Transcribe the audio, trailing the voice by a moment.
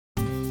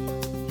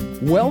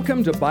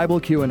Welcome to Bible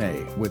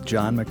Q&A with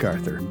John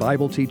MacArthur,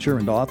 Bible teacher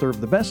and author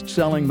of the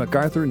best-selling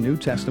MacArthur New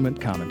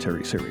Testament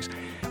Commentary series.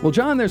 Well,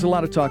 John, there's a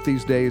lot of talk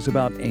these days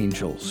about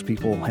angels.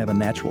 People have a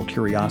natural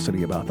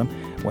curiosity about them,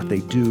 what they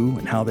do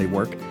and how they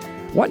work.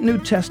 What New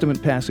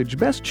Testament passage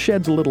best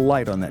sheds a little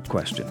light on that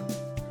question?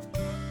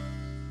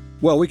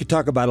 Well, we could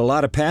talk about a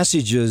lot of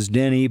passages,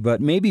 Denny,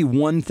 but maybe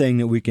one thing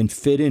that we can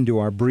fit into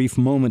our brief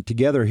moment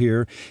together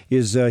here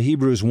is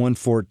Hebrews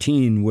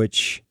 1:14,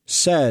 which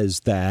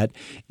says that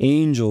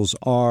angels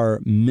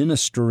are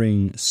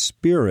ministering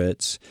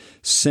spirits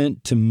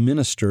sent to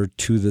minister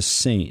to the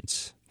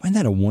saints. Isn't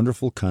that a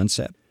wonderful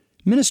concept?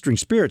 Ministering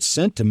spirits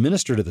sent to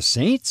minister to the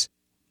saints?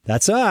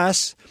 That's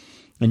us.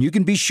 And you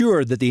can be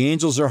sure that the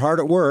angels are hard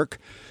at work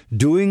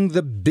doing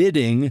the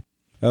bidding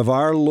of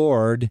our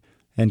Lord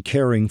and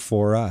caring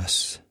for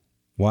us.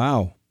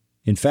 Wow.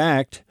 In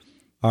fact,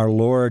 our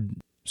Lord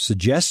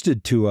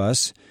suggested to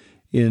us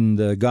in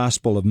the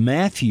Gospel of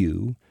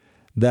Matthew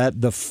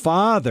that the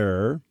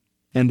Father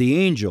and the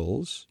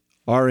angels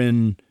are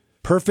in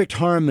perfect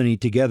harmony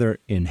together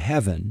in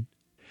heaven,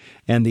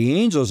 and the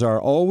angels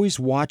are always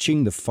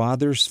watching the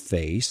Father's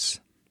face.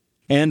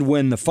 And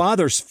when the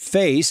Father's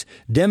face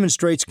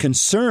demonstrates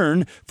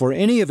concern for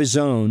any of His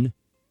own,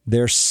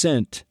 they're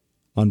sent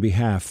on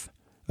behalf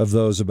of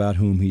those about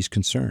whom He's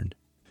concerned.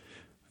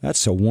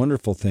 That's a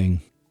wonderful thing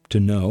to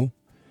know,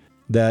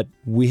 that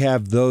we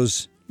have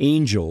those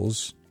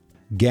angels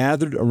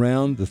gathered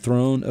around the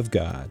throne of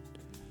God,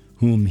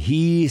 whom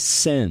He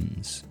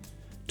sends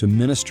to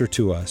minister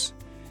to us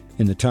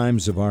in the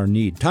times of our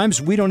need.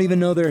 Times we don't even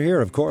know they're here,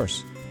 of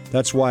course.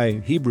 That's why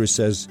Hebrews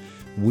says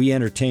we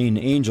entertain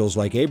angels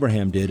like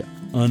Abraham did,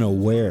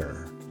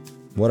 unaware.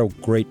 What a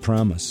great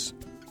promise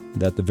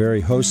that the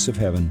very hosts of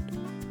heaven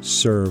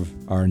serve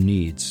our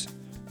needs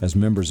as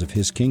members of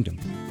His kingdom.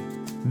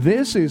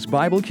 This is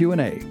Bible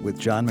Q&A with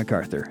John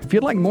MacArthur. If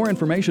you'd like more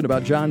information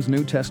about John's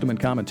New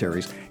Testament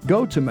commentaries,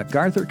 go to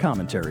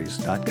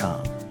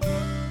MacArthurCommentaries.com.